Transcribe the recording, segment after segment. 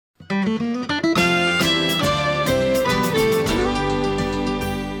All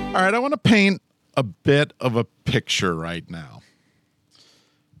right, I want to paint a bit of a picture right now.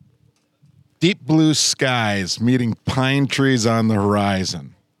 Deep blue skies meeting pine trees on the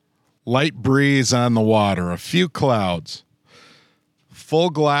horizon. Light breeze on the water, a few clouds. Full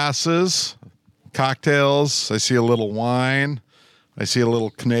glasses, cocktails. I see a little wine. I see a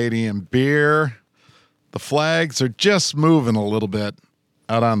little Canadian beer. The flags are just moving a little bit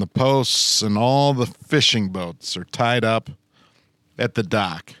out on the posts, and all the fishing boats are tied up at the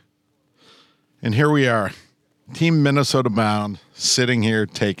dock. And here we are, Team Minnesota Bound, sitting here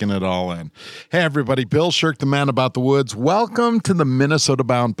taking it all in. Hey, everybody, Bill Shirk, the man about the woods. Welcome to the Minnesota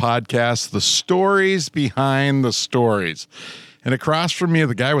Bound podcast, the stories behind the stories. And across from me,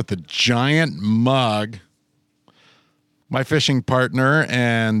 the guy with the giant mug, my fishing partner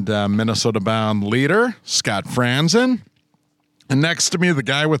and Minnesota Bound leader, Scott Franzen. And next to me, the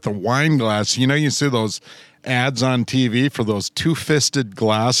guy with the wine glass. You know, you see those ads on TV for those two-fisted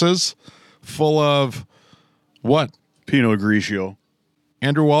glasses full of what? Pinot Grigio.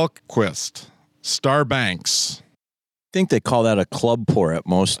 Andrew Walquist, Star Banks. I think they call that a club pour at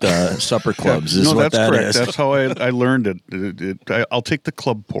most supper clubs. No, that's correct. That's how I learned it. I'll take the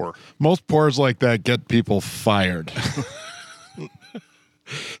club pour. Most pours like that get people fired.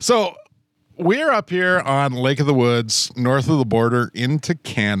 So we're up here on Lake of the Woods, north of the border into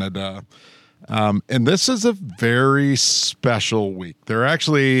Canada. And this is a very special week. There are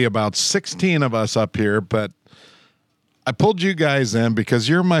actually about 16 of us up here, but I pulled you guys in because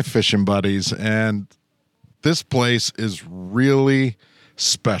you're my fishing buddies, and this place is really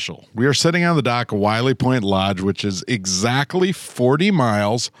special. We are sitting on the dock of Wiley Point Lodge, which is exactly 40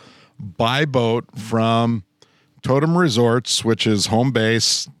 miles by boat from Totem Resorts, which is home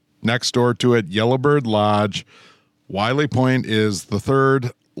base. Next door to it, Yellowbird Lodge. Wiley Point is the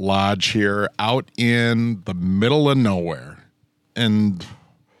third lodge here out in the middle of nowhere. And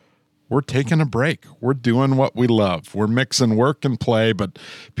we're taking a break. We're doing what we love. We're mixing work and play, but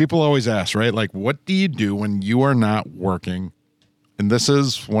people always ask, right? Like, what do you do when you are not working? And this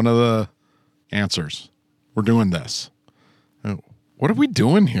is one of the answers. We're doing this. What are we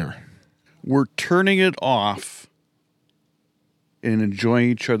doing here? We're turning it off and enjoying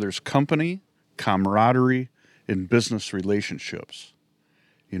each other's company, camaraderie, and business relationships.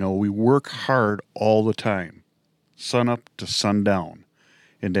 You know, we work hard all the time, sun up to sundown.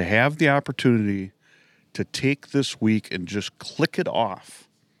 And to have the opportunity to take this week and just click it off.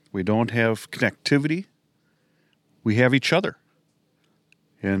 We don't have connectivity. We have each other.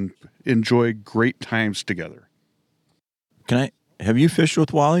 And enjoy great times together. Have you fished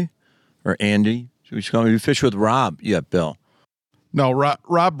with Wally or Andy? Have you fished with Rob? Yeah, Bill. No,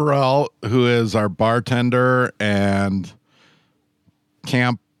 Rob Burrell, who is our bartender and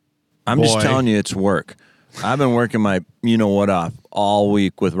camp I'm just telling you, it's work. I've been working my you-know-what off all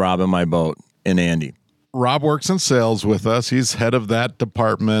week with Rob in my boat and Andy. Rob works in sales with us. He's head of that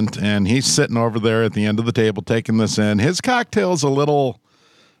department, and he's sitting over there at the end of the table taking this in. His cocktail's a little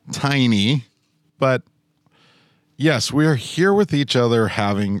tiny, but yes, we are here with each other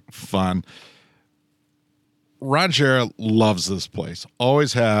having fun. Roger loves this place.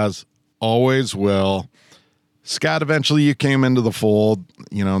 Always has, always will. Scott, eventually you came into the fold.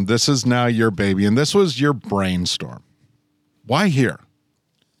 You know, this is now your baby, and this was your brainstorm. Why here?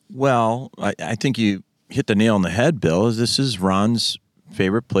 Well, I think you hit the nail on the head, Bill. This is Ron's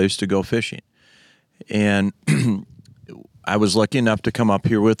favorite place to go fishing. And I was lucky enough to come up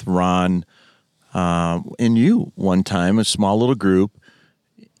here with Ron and you one time, a small little group,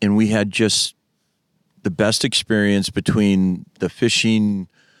 and we had just the best experience between the fishing,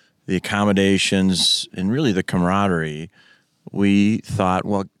 the accommodations, and really the camaraderie. We thought,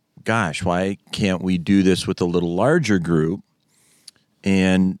 well, gosh, why can't we do this with a little larger group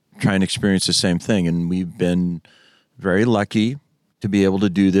and try and experience the same thing? And we've been very lucky to be able to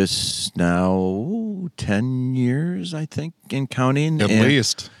do this now 10 years, I think, in counting. At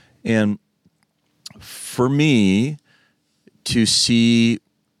least. And for me to see,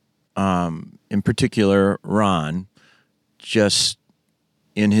 in particular, Ron, just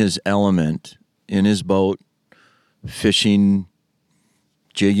in his element, in his boat, fishing,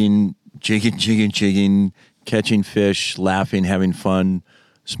 jigging, catching fish, laughing, having fun,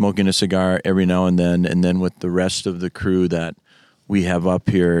 smoking a cigar every now and then with the rest of the crew that we have up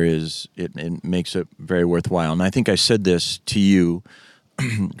here, it makes it very worthwhile. And I think I said this to you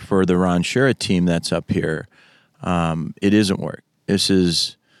for the Ron Shera team that's up here. It isn't work.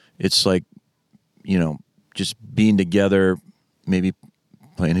 It's like, just being together, maybe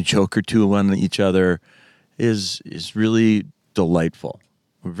playing a joke or two on each other is really delightful.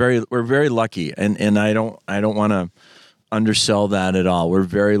 We're very lucky, and I don't want to undersell that at all. We're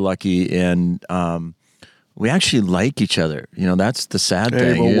very lucky, and we actually like each other. You know, that's the sad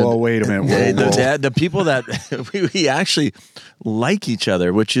thing. Whoa, wait a minute. The people that we actually like each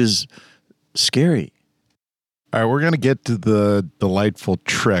other, which is scary. All right, we're going to get to the delightful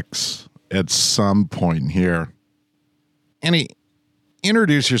tricks at some point here. Annie,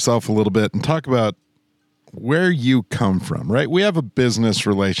 introduce yourself a little bit and talk about where you come from, right? We have a business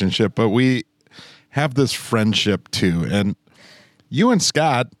relationship, but we have this friendship too. And you and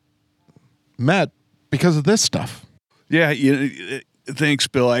Scott met because of this stuff. Yeah, thanks,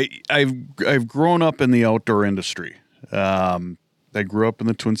 Bill. I've grown up in the outdoor industry. I grew up in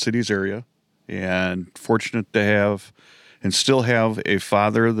the Twin Cities area, and fortunate to have and still have a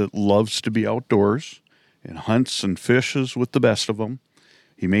father that loves to be outdoors and hunts and fishes with the best of them.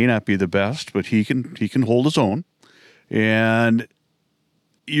 He may not be the best, but he can hold his own. And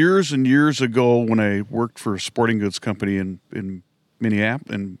years and years ago, when I worked for a sporting goods company in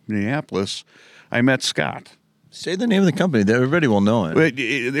Minneapolis, I met Scott. Say the name of the company. Everybody will know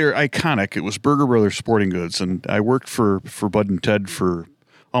it. They're iconic. It was Burger Brothers Sporting Goods, and I worked for Bud and Ted for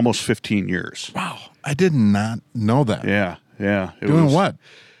almost 15 years. Wow. I did not know that. Yeah. Doing what?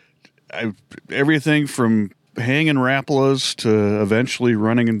 Everything from hanging Rapalas to eventually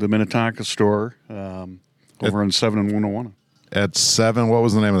running the Minnetonka store over on 7 and 101. At 7, what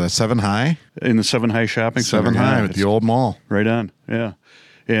was the name of that? 7 High? In the 7 High shopping center. 7 High at the old mall. Right on, yeah.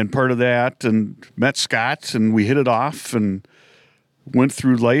 And part of that, and met Scott, and we hit it off and went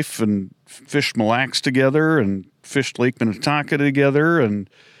through life and fished Mille Lacs together and fished Lake Minnetonka together and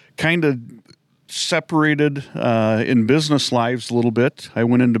kind of separated in business lives a little bit. I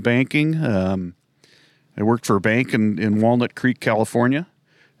went into banking. I worked for a bank in Walnut Creek, California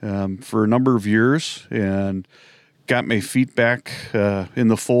for a number of years and got my feet back in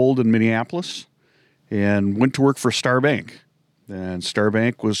the fold in Minneapolis and went to work for Star Bank. And Star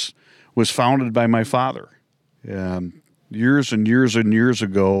Bank was founded by my father years and years and years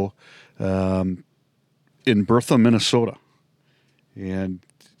ago in Bertha, Minnesota. And,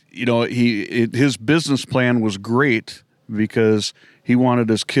 you know, his business plan was great because he wanted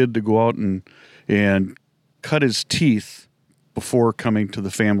his kid to go out and cut his teeth before coming to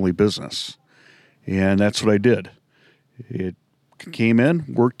the family business. And that's what I did. It came in,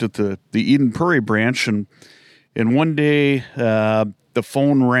 worked at the Eden Prairie branch, and one day the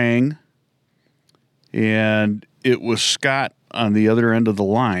phone rang, and it was Scott on the other end of the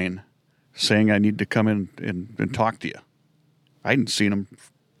line saying, I need to come in and talk to you. I hadn't seen him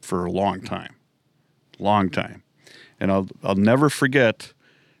for a long time. And I'll never forget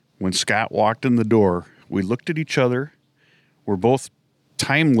when Scott walked in the door, we looked at each other. We're both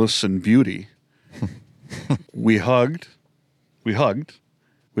timeless in beauty. We hugged. We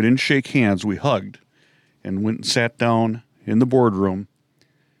didn't shake hands. We hugged and went and sat down in the boardroom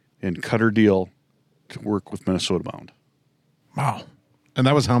and cut our deal to work with Minnesota Bound. Wow. And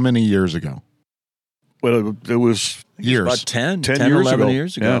that was how many years ago? Well, it was years. About 10 years 11 ago.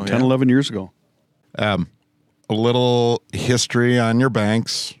 years ago. Yeah, 10, 11 years ago. A little history on your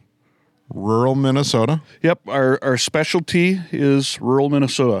banks. Rural Minnesota. Yep, our specialty is rural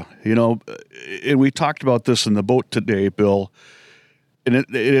Minnesota. You know, and we talked about this in the boat today, Bill. And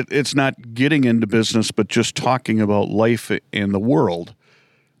it's not getting into business, but just talking about life in the world.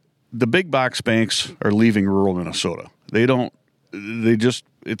 The big box banks are leaving rural Minnesota.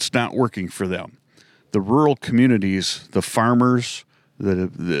 It's not working for them. The rural communities, the farmers,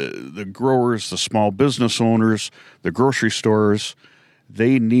 the growers, the small business owners, the grocery stores,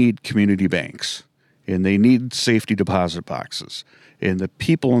 they need community banks, and they need safety deposit boxes. And the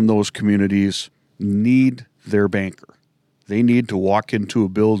people in those communities need their banker. They need to walk into a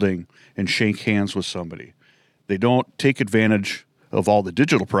building and shake hands with somebody. They don't take advantage of all the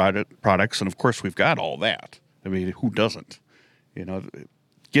digital products, and of course we've got all that. I mean, who doesn't? You know,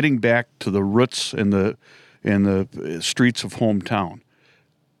 getting back to the roots and the streets of hometown.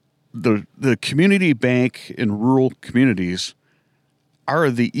 The community bank in rural communities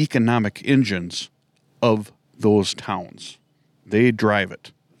are the economic engines of those towns. They drive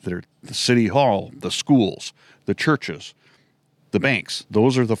it. They're the city hall, the schools, the churches, the banks.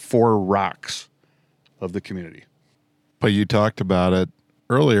 Those are the four rocks of the community. But you talked about it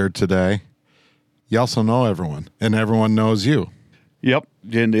earlier today. You also know everyone, and everyone knows you. Yep,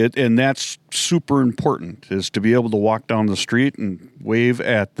 and that's super important, is to be able to walk down the street and wave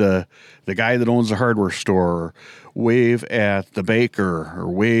at the guy that owns the hardware store, or wave at the baker, or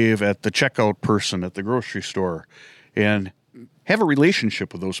wave at the checkout person at the grocery store, and have a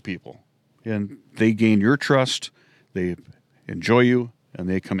relationship with those people. And they gain your trust, they enjoy you, and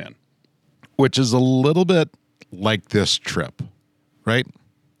they come in. Which is a little bit like this trip, right?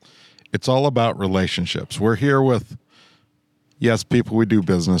 It's all about relationships. We're here with, yes, people we do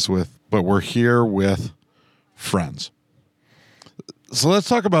business with, but we're here with friends. So let's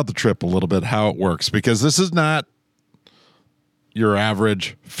talk about the trip a little bit, how it works, because this is not your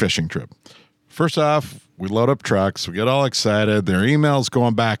average fishing trip. First off, we load up trucks. We get all excited. There are emails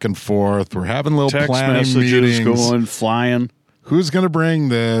going back and forth. We're having little Text planning messages meetings. going, flying. Who's going to bring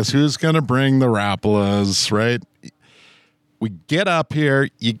this? Who's going to bring the Rapalas, right? We get up here.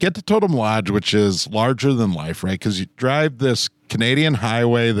 You get to Totem Lodge, which is larger than life, right? Because you drive this Canadian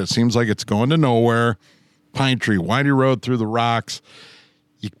highway that seems like it's going to nowhere. Pine tree, windy road through the rocks.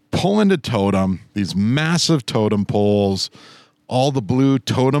 You pull into Totem, these massive totem poles, all the blue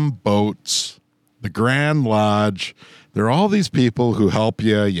totem boats, the Grand Lodge. There are all these people who help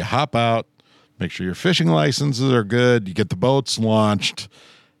you. You hop out, make sure your fishing licenses are good. You get the boats launched.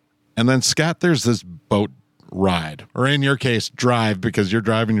 And then, Scott, there's this boat ride, or in your case, drive, because you're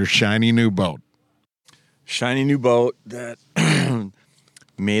driving your shiny new boat. Shiny new boat that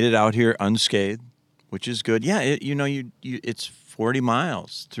made it out here unscathed, which is good. Yeah, it's 40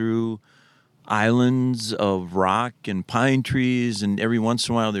 miles through islands of rock and pine trees, and every once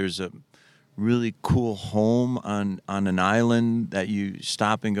in a while there's a really cool home on an island that you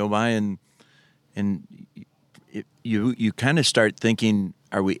stop and go by, and you kind of start thinking,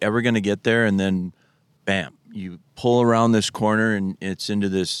 are we ever going to get there? And then, bam, you pull around this corner and it's into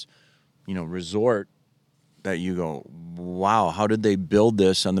this, resort that you go, wow, how did they build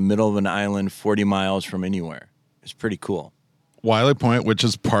this on the middle of an island 40 miles from anywhere? It's pretty cool. Wiley Point, which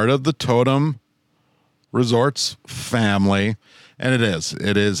is part of the Totem Resorts family, and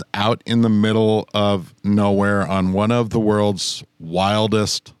it is out in the middle of nowhere on one of the world's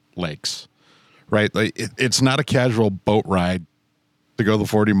wildest lakes, right? Like it's not a casual boat ride to go the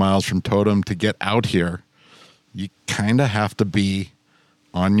 40 miles from Totem to get out here. You kind of have to be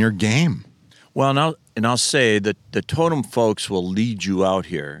on your game. Well, I'll say that the Totem folks will lead you out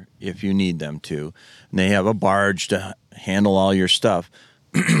here if you need them to. And they have a barge to handle all your stuff.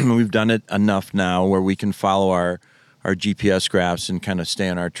 We've done it enough now where we can follow our GPS graphs and kind of stay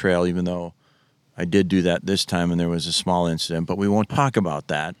on our trail, even though I did do that this time and there was a small incident. But we won't talk about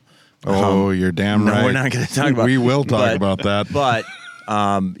that. You're damn right. No, we're not going to talk about it. We will talk about that. But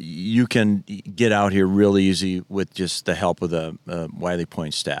you can get out here real easy with just the help of the Wiley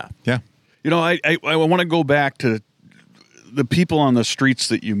Point staff. Yeah. I want to go back to the people on the streets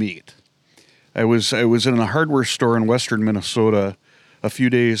that you meet. I was in a hardware store in western Minnesota a few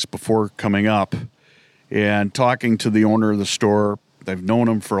days before coming up and talking to the owner of the store. I've known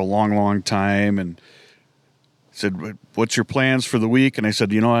him for a long, long time, and said, "What's your plans for the week?" And I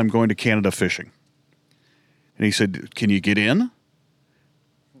said, "I'm going to Canada fishing." And he said, "Can you get in?"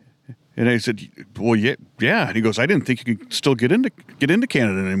 And I said, "Well, yeah." And he goes, "I didn't think you could still get into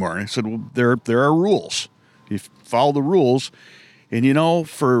Canada anymore." And I said, "Well, there are rules. You follow the rules." And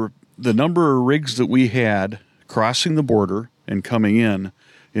for the number of rigs that we had crossing the border and coming in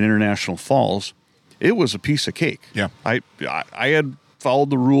International Falls, it was a piece of cake. Yeah. I had followed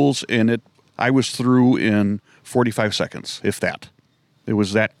the rules, and I was through in 45 seconds, if that. It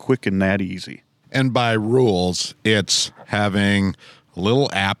was that quick and that easy. And by rules, it's having a little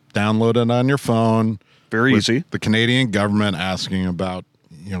app downloaded on your phone. Very easy. The Canadian government asking about,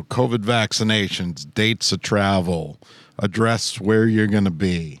 COVID vaccinations, dates of travel, address where you're going to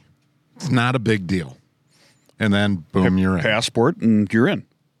be. It's not a big deal. And then, boom, you're in. Passport, and you're in.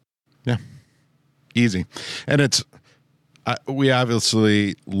 Yeah. Easy. And we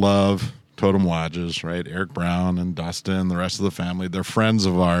obviously love Totem Lodges, right? Eric Brown and Dustin, the rest of the family, they're friends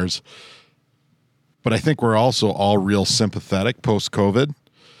of ours. But I think we're also all real sympathetic post-COVID.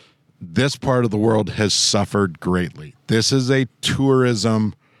 This part of the world has suffered greatly. This is a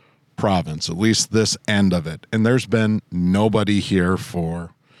tourism province, at least this end of it. And there's been nobody here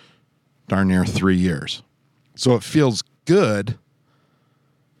for darn near 3 years. So it feels good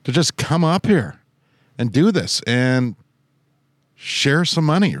to just come up here and do this and share some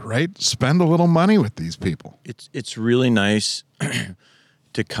money, right? Spend a little money with these people. It's really nice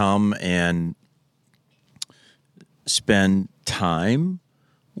to come and spend time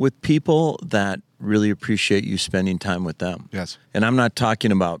with people that really appreciate you spending time with them. Yes. And I'm not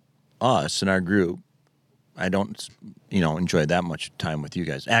talking about us and our group. I don't, enjoy that much time with you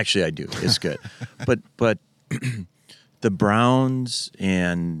guys. Actually, I do. It's good. but the Browns,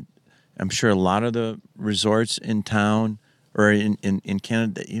 and I'm sure a lot of the resorts in town or in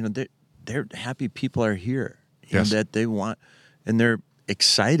Canada, they're happy people are here. Yes. That they want, and they're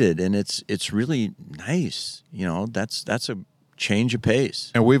excited, and it's really nice. That's a change of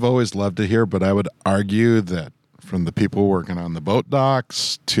pace. And we've always loved it here, but I would argue that from the people working on the boat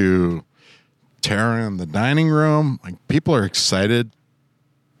docks to Tara in the dining room, like people are excited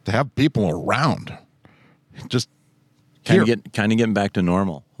to have people around. Just Kind of getting back to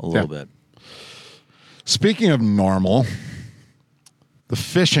normal a little bit. Speaking of normal, the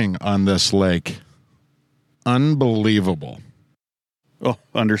fishing on this lake, unbelievable. Oh,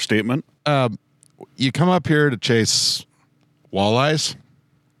 understatement. You come up here to chase walleyes,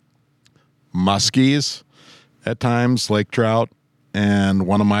 muskies, at times lake trout, and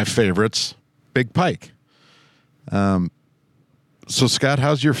one of my favorites, big pike. So, Scott,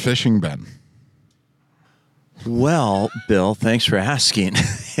 how's your fishing been? Well, Bill, thanks for asking.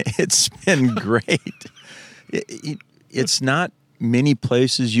 It's been great. It's not many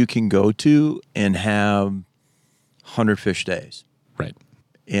places you can go to and have 100 fish days. Right.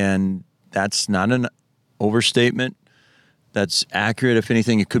 And that's not an overstatement. That's accurate. If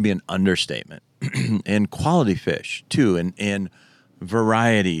anything, it could be an understatement. And quality fish, too, and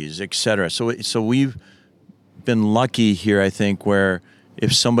varieties, et cetera. So we've been lucky here, I think, where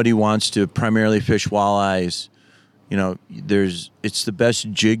if somebody wants to primarily fish walleyes, it's the best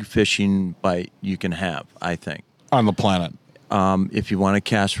jig fishing bite you can have, I think. On the planet. If you want to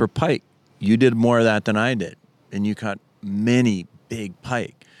cast for pike, you did more of that than I did, and you caught many big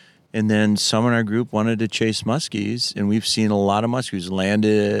pike. And then some in our group wanted to chase muskies, and we've seen a lot of muskies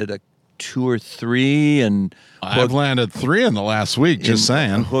landed 2 or 3, and I've landed 3 in the last week. Just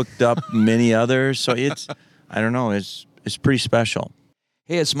saying, hooked up many others. So it's, I don't know, it's pretty special.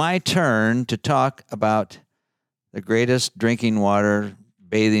 Hey, it's my turn to talk about the greatest drinking water,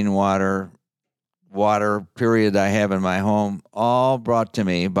 bathing water period I have in my home, all brought to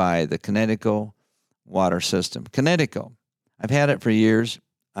me by the Connecticut water system. Connecticut, I've had it for years.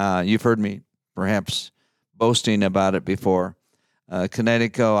 You've heard me perhaps boasting about it before.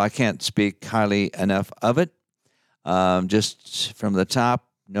 Connecticut, I can't speak highly enough of it. Just from the top,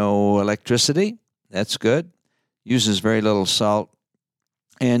 no electricity. That's good. Uses very little salt.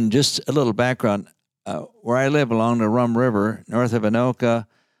 And just a little background, where I live along the Rum River, north of Anoka,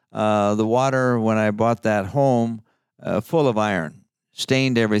 the water, when I bought that home, full of iron,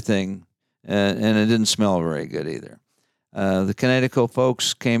 stained everything, and it didn't smell very good either. The Connecticut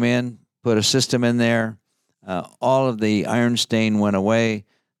folks came in, put a system in there. All of the iron stain went away,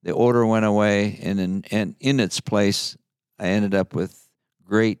 the odor went away, and in its place, I ended up with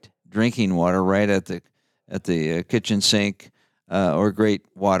great drinking water right at the kitchen sink, or great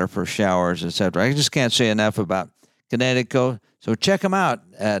water for showers, etc. I just can't say enough about Connecticut. So check them out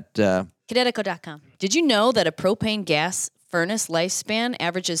at Connecticut.com. Did you know that a propane gas furnace lifespan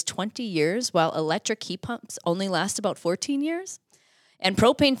averages 20 years, while electric heat pumps only last about 14 years? And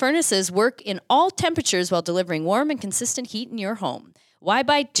propane furnaces work in all temperatures while delivering warm and consistent heat in your home. Why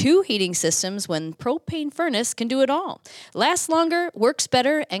buy 2 heating systems when propane furnace can do it all? Lasts longer, works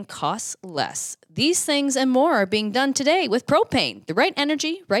better, and costs less. These things and more are being done today with propane, the right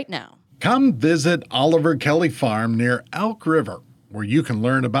energy right now. Come visit Oliver Kelly Farm near Elk River, where you can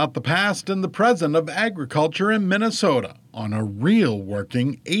learn about the past and the present of agriculture in Minnesota on a real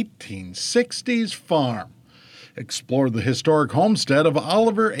working 1860s farm. Explore the historic homestead of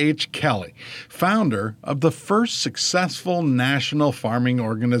Oliver H. Kelly, founder of the first successful national farming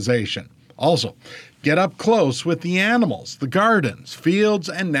organization. Also, get up close with the animals, the gardens, fields,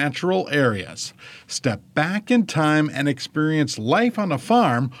 and natural areas. Step back in time and experience life on a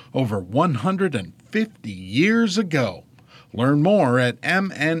farm over 150 years ago. Learn more at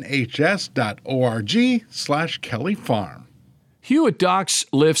mnhs.org/Kelly Farm. Hewitt Docks,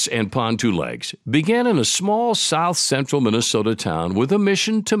 Lifts, and Pontoon Legs began in a small south-central Minnesota town with a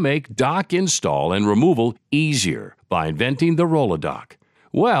mission to make dock install and removal easier by inventing the Roll-A-Dock.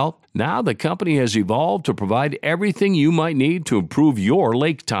 Well, now the company has evolved to provide everything you might need to improve your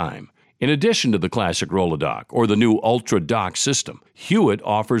lake time. In addition to the classic Roll-A-Dock or the new Ultra Dock system, Hewitt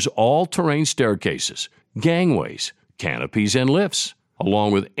offers all-terrain staircases, gangways, canopies, and lifts,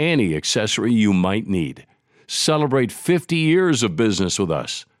 along with any accessory you might need. Celebrate 50 years of business with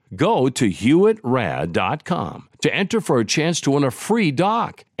us. Go to HewittRad.com to enter for a chance to win a free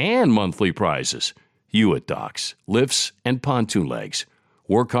dock and monthly prizes. Hewitt Docks, Lifts, and Pontoon Legs.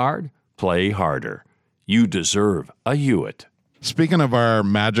 Work hard, play harder. You deserve a Hewitt. Speaking of our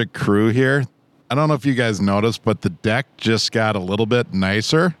magic crew here, I don't know if you guys noticed, but the deck just got a little bit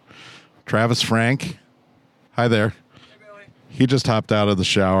nicer. Travis Frank, hi there. He just hopped out of the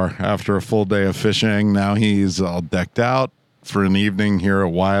shower after a full day of fishing. Now he's all decked out for an evening here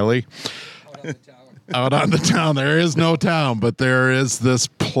at Wiley. Out on the town. There is no town, but there is this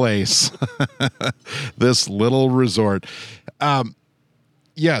place, this little resort.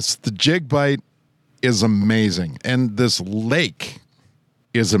 Yes, the jig bite is amazing. And this lake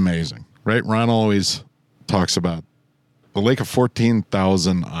is amazing, right? Ron always talks about the lake of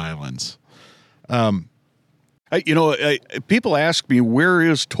 14,000 islands. People ask me, where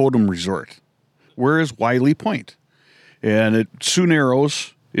is Totem Resort? Where is Wiley Point? And Sioux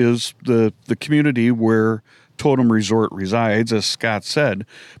Narrows is the community where Totem Resort resides, as Scott said.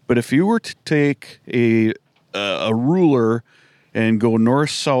 But if you were to take a ruler and go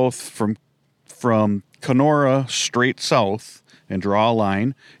north-south from Kenora straight south and draw a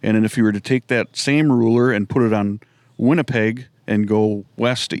line, and then if you were to take that same ruler and put it on Winnipeg and go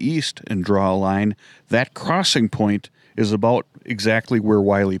west to east and draw a line, that crossing point is about exactly where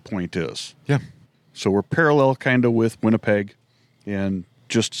Wiley Point is. Yeah. So we're parallel kind of with Winnipeg and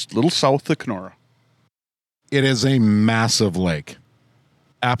just a little south of Kenora. It is a massive lake.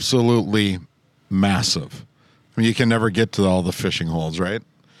 Absolutely massive. I mean, you can never get to all the fishing holes, right?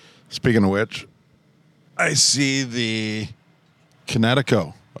 Speaking of which, I see the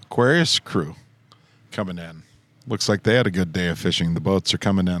Connecticut Aquarius crew coming in. Looks like they had a good day of fishing. The boats are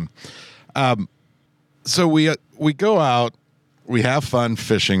coming in. So we go out. We have fun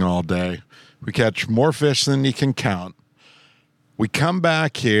fishing all day. We catch more fish than you can count. We come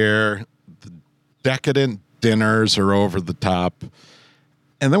back here. The decadent dinners are over the top.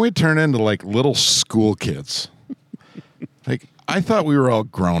 And then we turn into like little school kids. Like, I thought we were all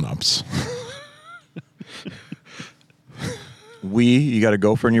grown-ups. You got a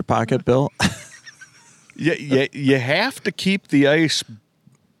gopher in your pocket, Bill? You have to keep the ice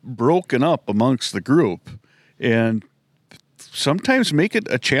broken up amongst the group and sometimes make it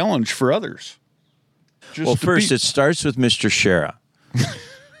a challenge for others. Well, first, it starts with Mr. Shara.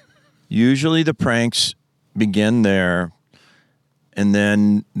 Usually the pranks begin there, and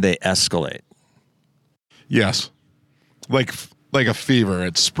then they escalate. Yes. Like a fever,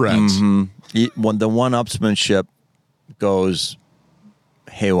 it spreads. Mm-hmm. The one-upsmanship goes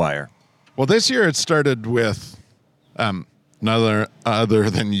haywire. Well, this year it started with another other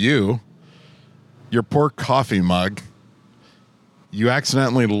than you. Your poor coffee mug. You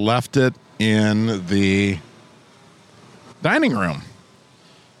accidentally left it in the dining room.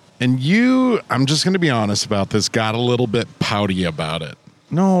 And I'm just going to be honest about this, got a little bit pouty about it.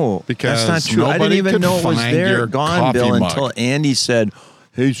 No, because that's not true. I didn't even know it was there, gone, Bill, mug. Until Andy said,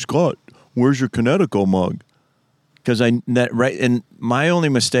 "Hey, Scott, where's your Connecticut mug?" Because and my only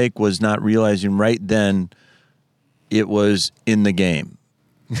mistake was not realizing right then it was in the game.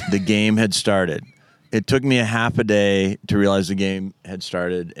 The game had started. It took me a half a day to realize the game had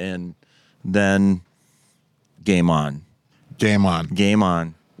started, and then game on. Game on. Game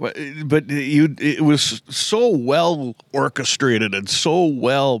on. But it was so well orchestrated and so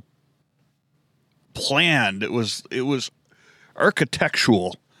well planned. It was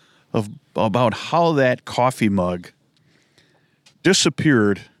architectural about how that coffee mug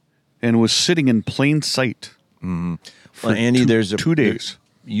disappeared and was sitting in plain sight. Mm-hmm. Well, Andy, there's 2 days.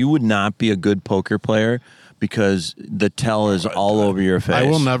 You would not be a good poker player because the tell is all over your face. I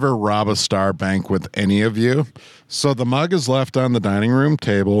will never rob a star bank with any of you. So the mug is left on the dining room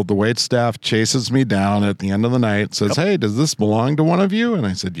table. The waitstaff chases me down at the end of the night, says, "Hey, does this belong to one of you?" And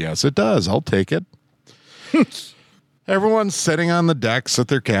I said, "Yes, it does. I'll take it." Everyone's sitting on the decks at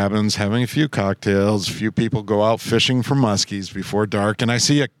their cabins, having a few cocktails. A few people go out fishing for muskies before dark, and I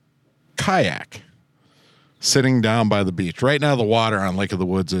see a kayak sitting down by the beach. Right now, the water on Lake of the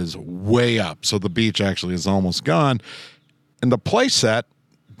Woods is way up, so the beach actually is almost gone. And the play set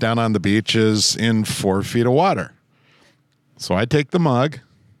down on the beach is in 4 feet of water. So I take the mug,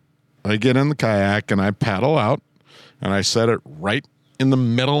 I get in the kayak, and I paddle out, and I set it right in the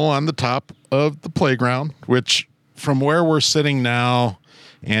middle on the top of the playground, which from where we're sitting now,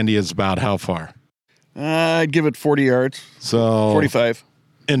 Andy, is about how far? I'd give it 40 yards. So 45.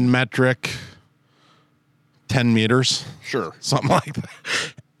 In metric, 10 meters. Sure. Something like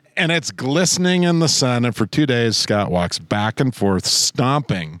that. And it's glistening in the sun. And for 2 days, Scott walks back and forth,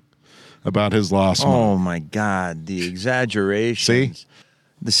 stomping about his lost mug. Oh, my God. The exaggeration. See?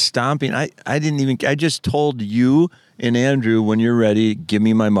 The stomping. I just told you and Andrew, when you're ready, give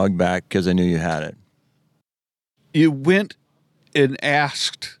me my mug back because I knew you had it. You went and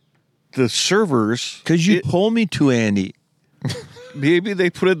asked the servers. Because you told me to, Andy. Maybe they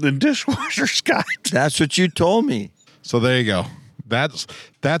put it in the dishwasher, Scott. That's what you told me. So there you go.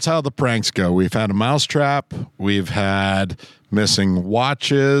 That's how the pranks go. We've had a mousetrap. We've had missing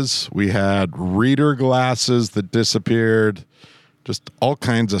watches. We had reader glasses that disappeared. Just all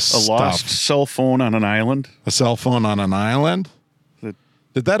kinds of stuff. A lost cell phone on an island. A cell phone on an island?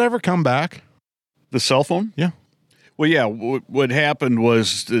 Did that ever come back? The cell phone? Yeah. Well, yeah, what happened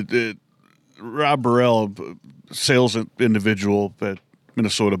was that Rob Burrell, sales individual at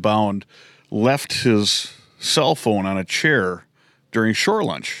Minnesota Bound, left his cell phone on a chair during shore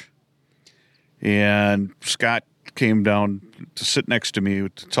lunch. And Scott came down to sit next to me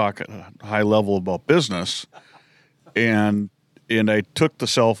to talk at a high level about business. And I took the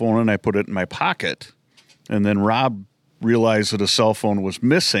cell phone and I put it in my pocket. And then Rob realized that a cell phone was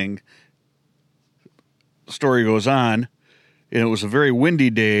missing. The story goes on. And it was a very windy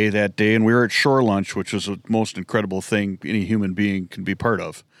day that day, and we were at shore lunch, which is the most incredible thing any human being can be part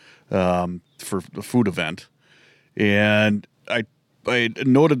of for the food event. And I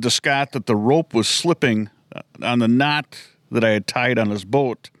noted to Scott that the rope was slipping on the knot that I had tied on his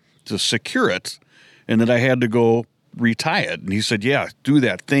boat to secure it, and that I had to go retie it. And he said, yeah, do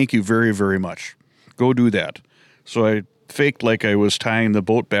that. Thank you very, very much. Go do that. So I faked like I was tying the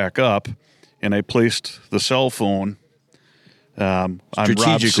boat back up, and I placed the cell phone on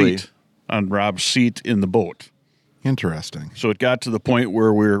Rob's seat in the boat. Interesting. So it got to the point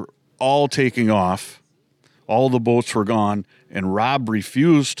where we're all taking off. All the boats were gone, and Rob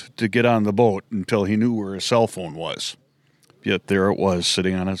refused to get on the boat until he knew where his cell phone was. Yet there it was,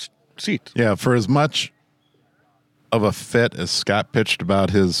 sitting on his seat. Yeah, for as much of a fit as Scott pitched about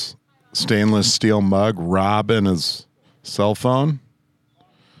his stainless steel mug, Rob and his cell phone,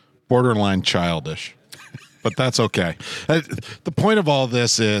 borderline childish. But that's okay. The point of all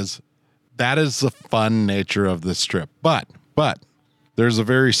this is that is the fun nature of this trip. But there's a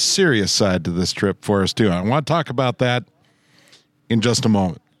very serious side to this trip for us, too. I want to talk about that in just a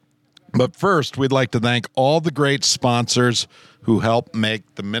moment. But first, we'd like to thank all the great sponsors who help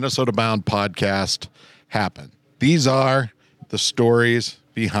make the Minnesota Bound podcast happen. These are the stories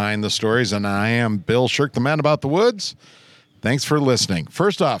behind the stories, and I am Bill Shirk, the man about the woods. Thanks for listening.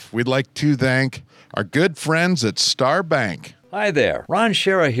 First off, we'd like to thank our good friends at Star Bank. Hi there, Ron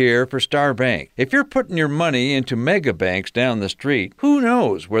Shera here for Star Bank. If you're putting your money into mega banks down the street, who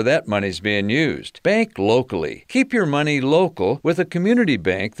knows where that money's being used? Bank locally. Keep your money local with a community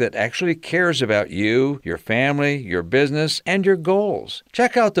bank that actually cares about you, your family, your business, and your goals.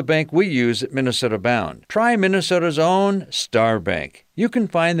 Check out the bank we use at Minnesota Bound. Try Minnesota's own Star Bank. You can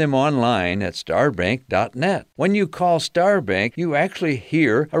find them online at starbank.net. When you call Star Bank, you actually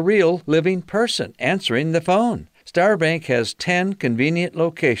hear a real living person answering the phone. Star Bank has 10 convenient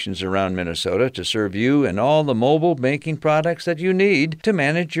locations around Minnesota to serve you and all the mobile banking products that you need to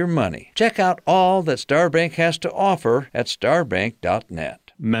manage your money. Check out all that Star Bank has to offer at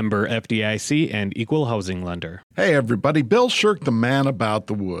starbank.net. Member FDIC and equal housing lender. Hey everybody, Bill Shirk, the man about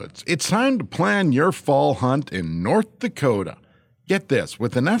the woods. It's time to plan your fall hunt in North Dakota. Get this,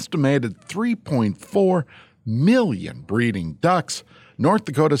 with an estimated 3.4 million breeding ducks, North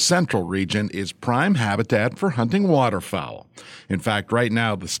Dakota's central region is prime habitat for hunting waterfowl. In fact, right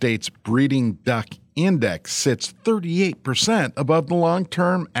now, the state's breeding duck index sits 38% above the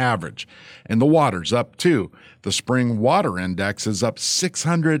long-term average, and the water's up too. The spring water index is up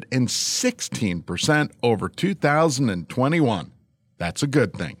 616% over 2021. That's a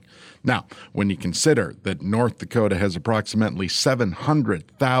good thing. Now, when you consider that North Dakota has approximately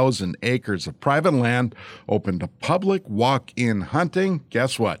 700,000 acres of private land open to public walk-in hunting,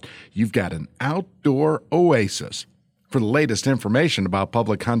 guess what? You've got an outdoor oasis. For the latest information about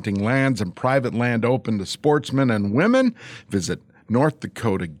public hunting lands and private land open to sportsmen and women, visit North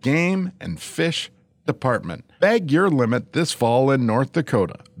Dakota Game and Fish Department. Bag your limit this fall in North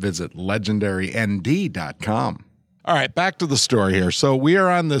Dakota. Visit legendarynd.com. All right, back to the story here. So we are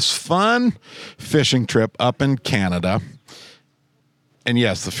on this fun fishing trip up in Canada. And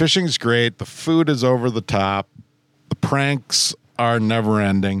yes, the fishing's great. The food is over the top. The pranks are never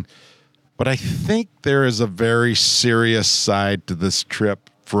ending. But I think there is a very serious side to this trip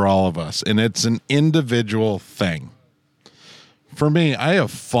for all of us, and it's an individual thing. For me, I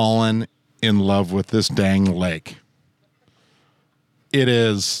have fallen in love with this dang lake. It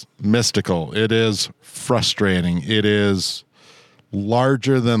is mystical. It is frustrating. It is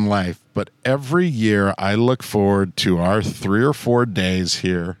larger than life. But every year I look forward to our 3 or 4 days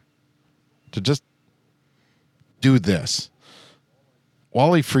here to just do this.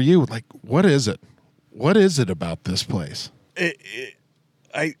 Wally, for you, like, what is it? What is it about this place?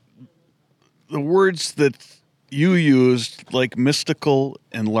 The words that you used, like mystical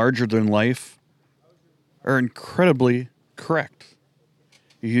and larger than life, are incredibly correct.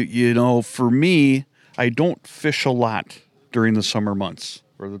 You know, for me, I don't fish a lot during the summer months.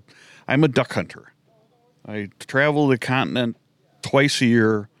 I'm a duck hunter. I travel the continent twice a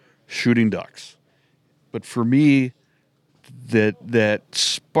year shooting ducks. But for me, that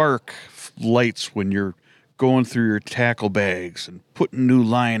spark lights when you're going through your tackle bags and putting new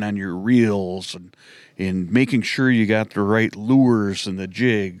line on your reels and making sure you got the right lures and the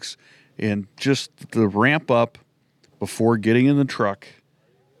jigs and just the ramp up before getting in the truck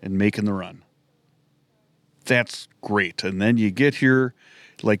and making the run. That's great. And then you get here,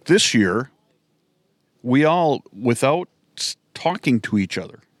 like this year, we all, without talking to each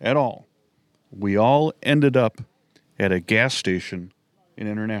other at all, we all ended up at a gas station in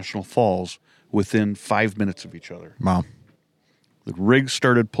International Falls within 5 minutes of each other. Wow. The rigs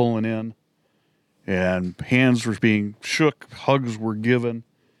started pulling in, and hands were being shook, hugs were given,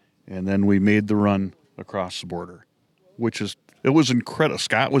 and then we made the run across the border, it was incredible.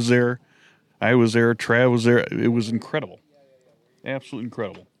 Scott was there. I was there. Trav was there. It was incredible. Absolutely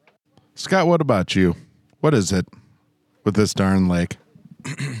incredible. Scott, what about you? What is it with this darn lake?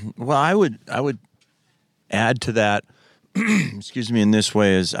 Well, I would add to that, excuse me, in this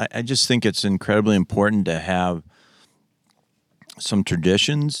way is I just think it's incredibly important to have some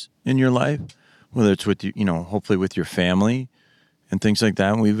traditions in your life, whether it's with you know, hopefully with your family and things like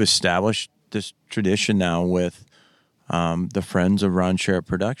that. And we've established this tradition now with the Friends of Ron Sharp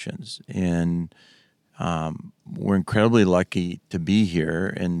Productions, and we're incredibly lucky to be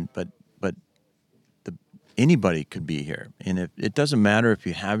here. But anybody could be here, and it doesn't matter if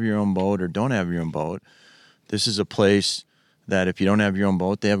you have your own boat or don't have your own boat. This is a place that if you don't have your own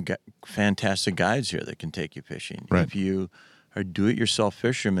boat, they have fantastic guides here that can take you fishing. Right. If you are do-it-yourself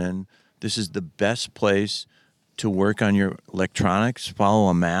fisherman, this is the best place to work on your electronics, follow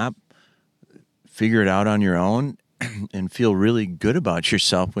a map, figure it out on your own, and feel really good about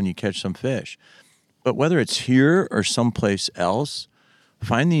yourself when you catch some fish. But whether it's here or someplace else,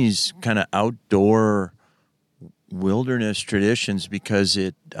 find these kind of outdoor wilderness traditions because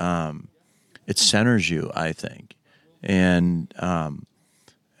it centers you, I think. And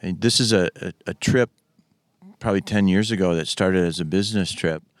this is a trip probably 10 years ago that started as a business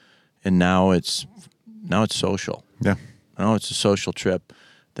trip, and now it's social. Yeah. Now it's a social trip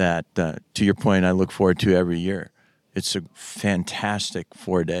that, to your point, I look forward to every year. It's a fantastic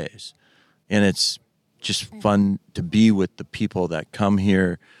 4 days, and it's just fun to be with the people that come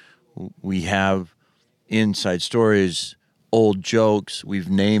here. We have inside stories, old jokes. We've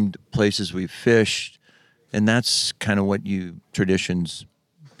named places we've fished, and that's kind of what traditions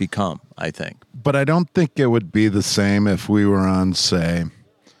become, I think. But I don't think it would be the same if we were on, say,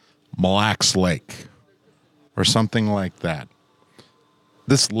 Mille Lacs Lake or something like that.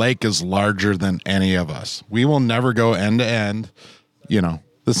 This lake is larger than any of us. We will never go end to end. You know,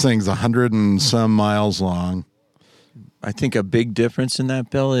 this thing's 100 and some miles long. I think a big difference in that,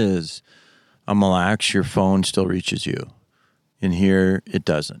 Bill, is on Mille Lacs, your phone still reaches you. In here, it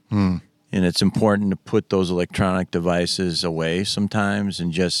doesn't. And it's important to put those electronic devices away sometimes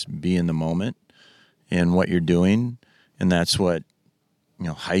and just be in the moment in what you're doing. And that's what, you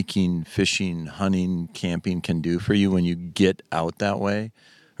know, hiking, fishing, hunting, camping can do for you when you get out that way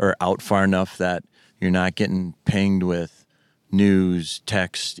or out far enough that you're not getting pinged with news,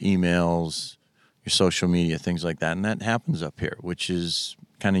 text, emails, your social media, things like that. And that happens up here, which is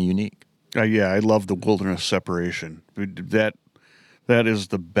kind of unique. Yeah, I love the wilderness separation. That is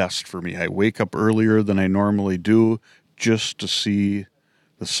the best for me. I wake up earlier than I normally do just to see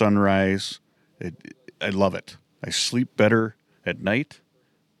the sunrise. I love it. I sleep better at night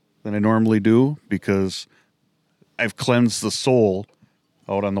than I normally do because I've cleansed the soul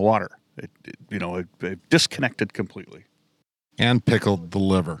out on the water. I've disconnected completely. And pickled the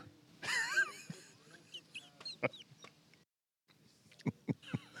liver.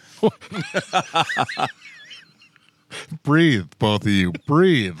 Breathe, both of you.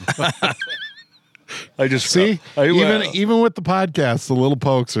 Breathe. I just see. Even with the podcast, the little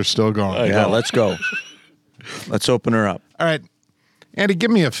pokes are still going. Yeah, let's go. Let's open her up. All right, Andy, give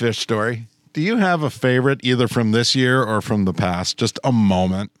me a fish story. Do you have a favorite, either from this year or from the past? Just a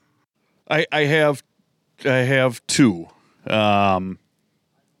moment. I have two. One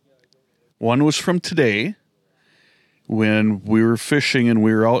was from today when we were fishing and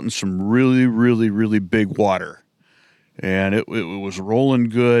we were out in some really, really, really big water. And it was rolling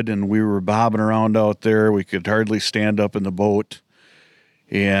good, and we were bobbing around out there. We could hardly stand up in the boat.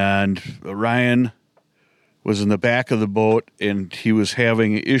 And Ryan was in the back of the boat, and he was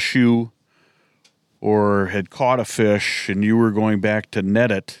having an issue or had caught a fish, and you were going back to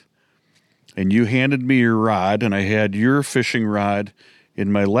net it. And you handed me your rod, and I had your fishing rod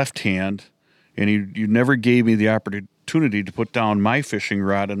in my left hand, and you never gave me the opportunity to put down my fishing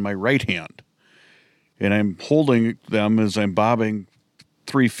rod in my right hand. And I'm holding them as I'm bobbing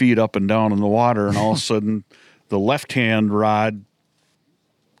 3 feet up and down in the water, and all of a sudden the left-hand rod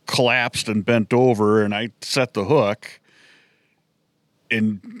collapsed and bent over, and I set the hook,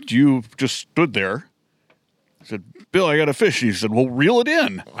 and you just stood there. I said, Bill, I got a fish. And he said, well, reel it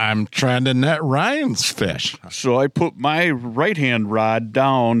in. I'm trying to net Ryan's fish. So I put my right-hand rod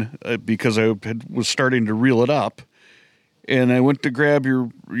down because I was starting to reel it up, and I went to grab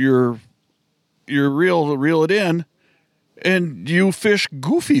your reel to reel it in, and you fish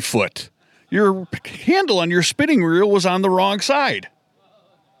goofy foot. Your handle on your spinning reel was on the wrong side.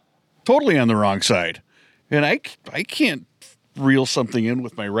 Totally on the wrong side. And I can't reel something in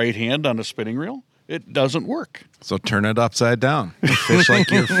with my right hand on a spinning reel. It doesn't work. So turn it upside down. Fish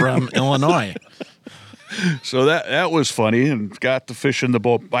like you're from Illinois. So that was funny, and got the fish in the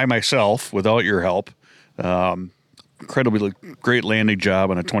boat by myself without your help. Incredibly great landing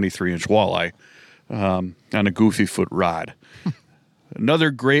job on a 23-inch walleye on a goofy foot rod.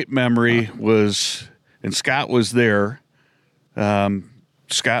 Another great memory was, and Scott was there.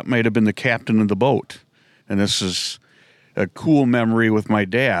 Scott might have been the captain of the boat, and this is a cool memory with my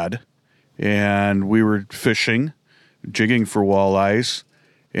dad. And we were fishing, jigging for walleyes,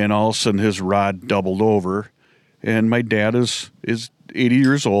 and all of a sudden his rod doubled over. And my dad is 80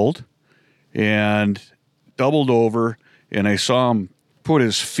 years old and doubled over, and I saw him put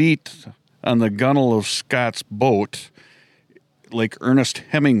his feet on the gunnel of Scott's boat like Ernest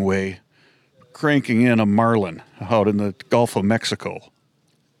Hemingway cranking in a marlin out in the Gulf of Mexico.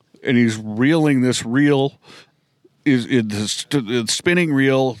 And he's reeling this reel, the spinning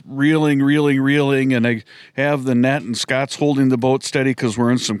reel, reeling, and I have the net, and Scott's holding the boat steady because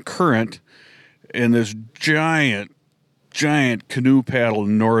we're in some current, and this giant canoe paddle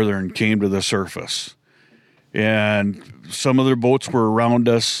northern came to the surface. And some other boats were around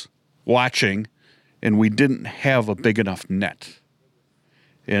us watching, and we didn't have a big enough net.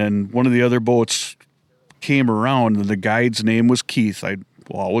 And one of the other boats came around, and the guide's name was Keith. I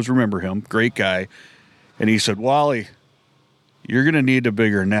will always remember him, great guy. And he said, Wally, you're going to need a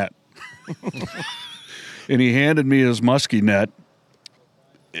bigger net. And he handed me his muskie net.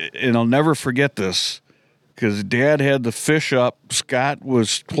 And I'll never forget this because Dad had the fish up. Scott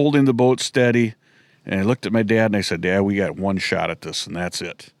was holding the boat steady. And I looked at my dad and I said, Dad, we got one shot at this, and that's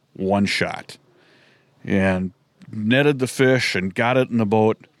it. One shot. And netted the fish and got it in the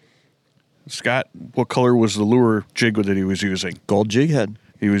boat. Scott, what color was the lure jig that he was using? Gold jig head.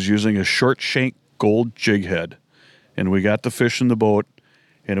 He was using a short shank gold jig head, and we got the fish in the boat,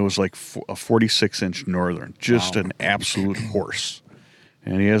 and it was like a 46-inch northern, just an absolute horse.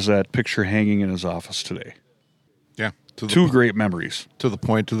 And he has that picture hanging in his office today. Yeah. Two great memories. To the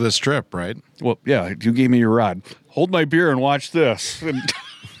point of this trip, right? Well, yeah, you gave me your rod. Hold my beer and watch this.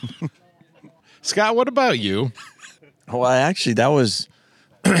 Scott, what about you? Well, actually, that was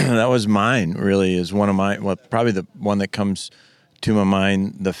that was mine. Really, is one of my probably the one that comes to my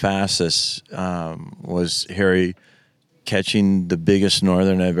mind the fastest was Harry catching the biggest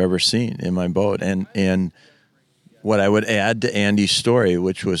northern I've ever seen in my boat. And what I would add to Andy's story,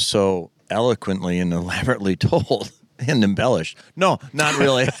 which was so eloquently and elaborately told and embellished. No, not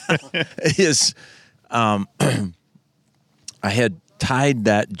really. is I had tied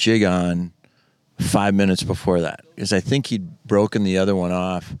that jig on 5 minutes before that because I think he'd broken the other one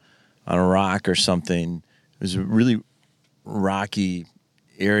off on a rock or something. It was a really rocky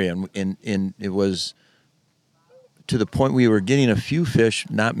area, and it was to the point we were getting a few fish,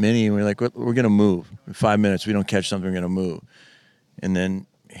 not many, and we're like, we're going to move. In 5 minutes, we don't catch something, we're going to move. And then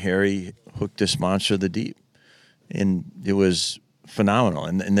Harry hooked this monster of the deep, and it was phenomenal.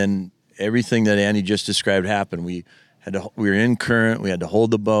 And then everything that Andy just described happened. We were in current, we had to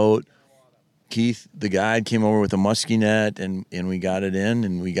hold the boat. Keith, the guide, came over with a muskie net, and we got it in,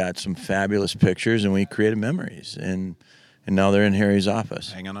 and we got some fabulous pictures, and we created memories. And now they're in Harry's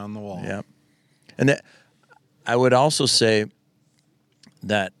office. Hanging on the wall. Yep. And I would also say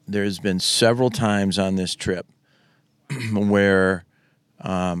that there's been several times on this trip where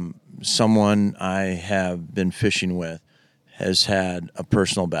someone I have been fishing with has had a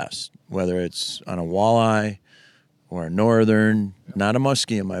personal best, whether it's on a walleye or a northern, not a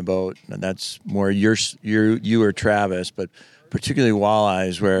muskie in my boat. And that's more you or Travis, but particularly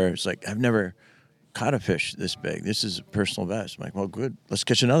walleyes where it's like, I've never caught a fish this big. This is a personal best. I'm like, well, good. Let's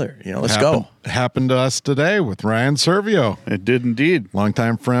catch another. Let's go. Happened to us today with Ryan Servio. It did indeed.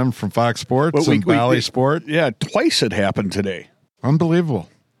 Longtime friend from Fox Sports and Valley Sport. Yeah, twice it happened today. Unbelievable.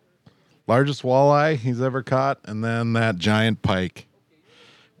 Largest walleye he's ever caught, and then that giant pike.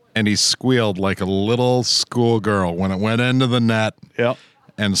 And he squealed like a little schoolgirl when it went into the net. Yep.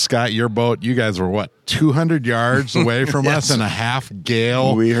 And Scott, your boat, you guys were 200 yards away from us in a half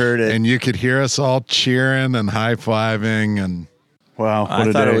gale. We heard it. And you could hear us all cheering and high-fiving. And Wow.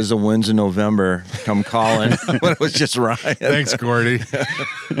 I thought it was the winds of November come calling, but it was just Ryan. Thanks, Gordy.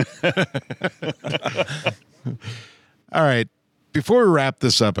 All right. Before we wrap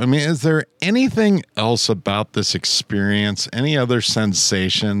this up, I mean, is there anything else about this experience? Any other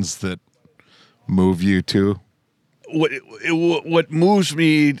sensations that move you to? What moves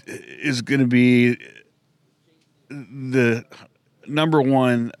me is going to be the number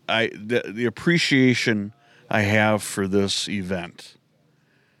one, the appreciation I have for this event.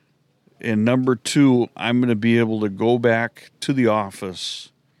 And number two, I'm going to be able to go back to the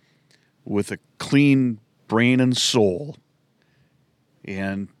office with a clean brain and soul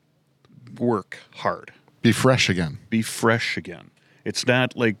and work hard. Be fresh again. Be fresh again. It's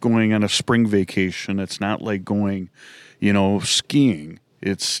not like going on a spring vacation. It's not like going, skiing.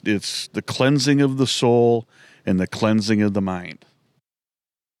 It's the cleansing of the soul and the cleansing of the mind.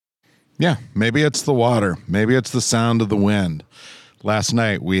 Yeah, maybe it's the water. Maybe it's the sound of the wind. Last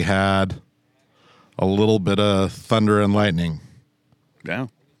night we had a little bit of thunder and lightning. Yeah.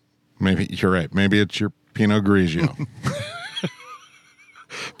 Maybe you're right. Maybe it's your Pinot Grigio.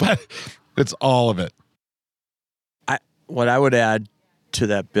 But it's all of it. What I would add to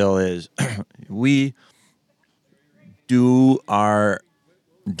that, Bill, is we do our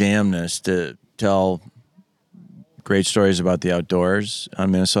damnness to tell great stories about the outdoors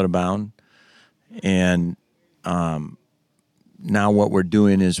on Minnesota Bound. And now what we're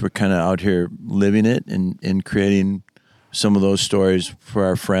doing is we're kind of out here living it and creating some of those stories for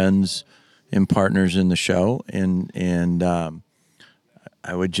our friends and partners in the show. And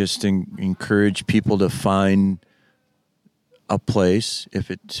I would just encourage people to find a place.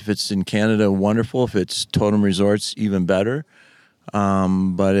 If it's in Canada, wonderful. If it's Totem Resorts, even better.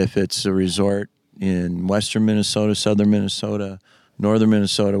 But if it's a resort in western Minnesota, southern Minnesota, northern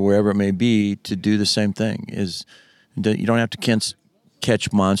Minnesota, wherever it may be, to do the same thing. You don't have to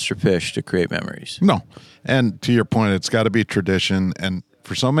catch monster fish to create memories. No. And to your point, it's got to be tradition. And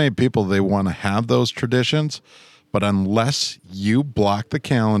for so many people, they want to have those traditions. But unless you block the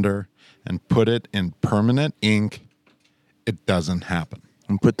calendar and put it in permanent ink, it doesn't happen.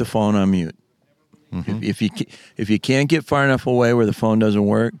 And put the phone on mute. Mm-hmm. If you can't get far enough away where the phone doesn't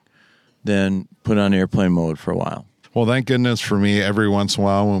work, then put on airplane mode for a while. Well, thank goodness for me, every once in a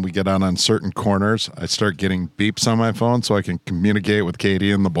while when we get out on certain corners, I start getting beeps on my phone so I can communicate with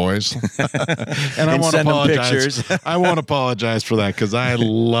Katie and the boys. And I won't apologize. I won't apologize for that because I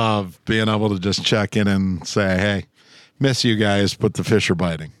love being able to just check in and say, hey, miss you guys, but the fish are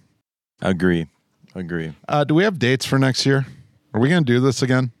biting. Agree. Do we have dates for next year? Are we going to do this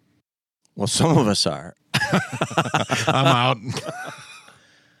again? Well, some of us are. I'm out.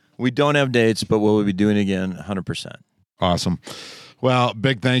 We don't have dates, but we'll be doing it again 100%. Awesome. Well,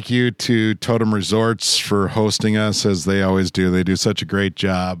 big thank you to Totem Resorts for hosting us, as they always do. They do such a great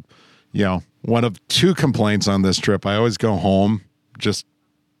job. One of two complaints on this trip, I always go home just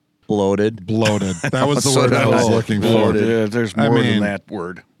bloated. That was the word I was looking for. Yeah, there's more than that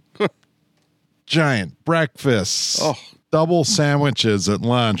word. Giant breakfasts, double sandwiches at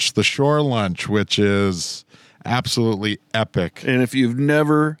lunch, the shore lunch, which is absolutely epic. And if you've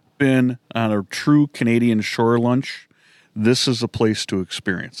never been on a true Canadian shore lunch, this is a place to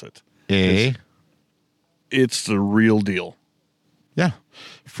experience it. It's the real deal. Yeah.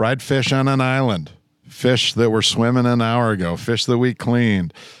 Fried fish on an island, fish that were swimming an hour ago, fish that we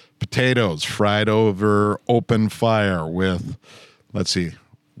cleaned, potatoes fried over open fire with, let's see,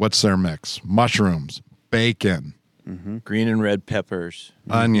 what's their mix? Mushrooms, bacon, green and red peppers,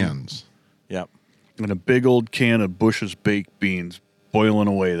 onions. Yep. And a big old can of Bush's baked beans boiling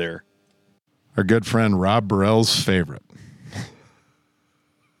away there. Our good friend Rob Burrell's favorite.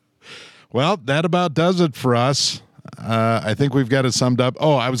 Well, that about does it for us. I think we've got it summed up.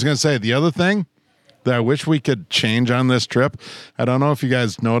 Oh, I was going to say the other thing that I wish we could change on this trip. I don't know if you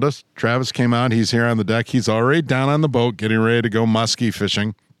guys noticed. Travis came out. He's here on the deck. He's already down on the boat getting ready to go muskie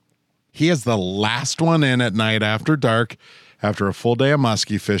fishing. He is the last one in at night after dark. After a full day of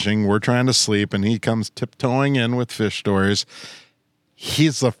muskie fishing, we're trying to sleep, and he comes tiptoeing in with fish stories.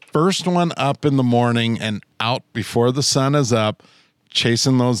 He's the first one up in the morning and out before the sun is up,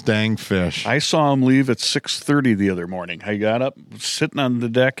 chasing those dang fish. I saw him leave at 6:30 the other morning. I got up, sitting on the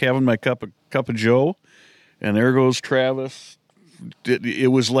deck, having my cup of Joe, and there goes Travis.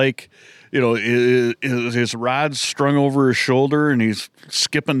 It was like, his rod's strung over his shoulder, and he's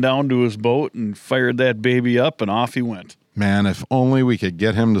skipping down to his boat and fired that baby up, and off he went. Man, if only we could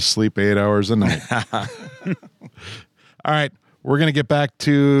get him to sleep 8 hours a night. All right, we're going to get back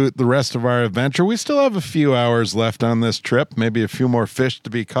to the rest of our adventure. We still have a few hours left on this trip, maybe a few more fish to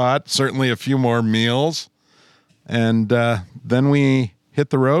be caught, certainly a few more meals. And then we hit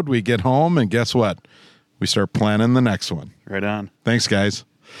the road, we get home, and guess what? We start planning the next one. Right on. Thanks, guys.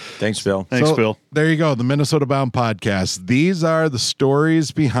 Thanks, Bill. Thanks, So, Bill. There you go, the Minnesota Bound Podcast. These are the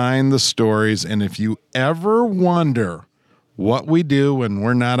stories behind the stories. And if you ever wonder what we do when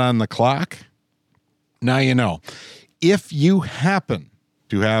we're not on the clock, now you know. If you happen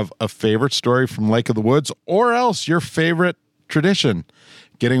to have a favorite story from Lake of the Woods, or else your favorite tradition,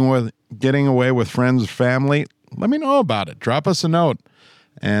 getting away with friends or family, let me know about it. Drop us a note,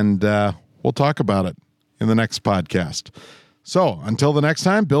 and we'll talk about it in the next podcast. So until the next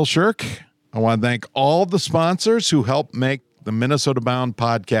time, Bill Shirk, I want to thank all the sponsors who help make the Minnesota Bound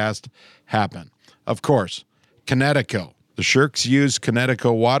Podcast happen. Of course, Connecticut. The Shirks use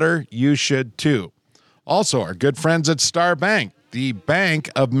Connecticut water. You should too. Also, our good friends at Star Bank, the Bank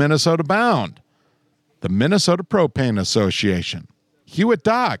of Minnesota Bound. The Minnesota Propane Association. Hewitt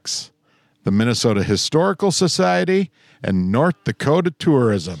Docks. The Minnesota Historical Society. And North Dakota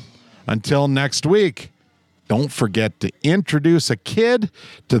Tourism. Until next week, don't forget to introduce a kid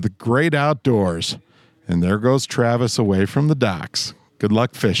to the great outdoors. And there goes Travis away from the docks. Good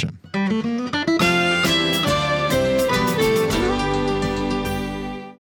luck fishing.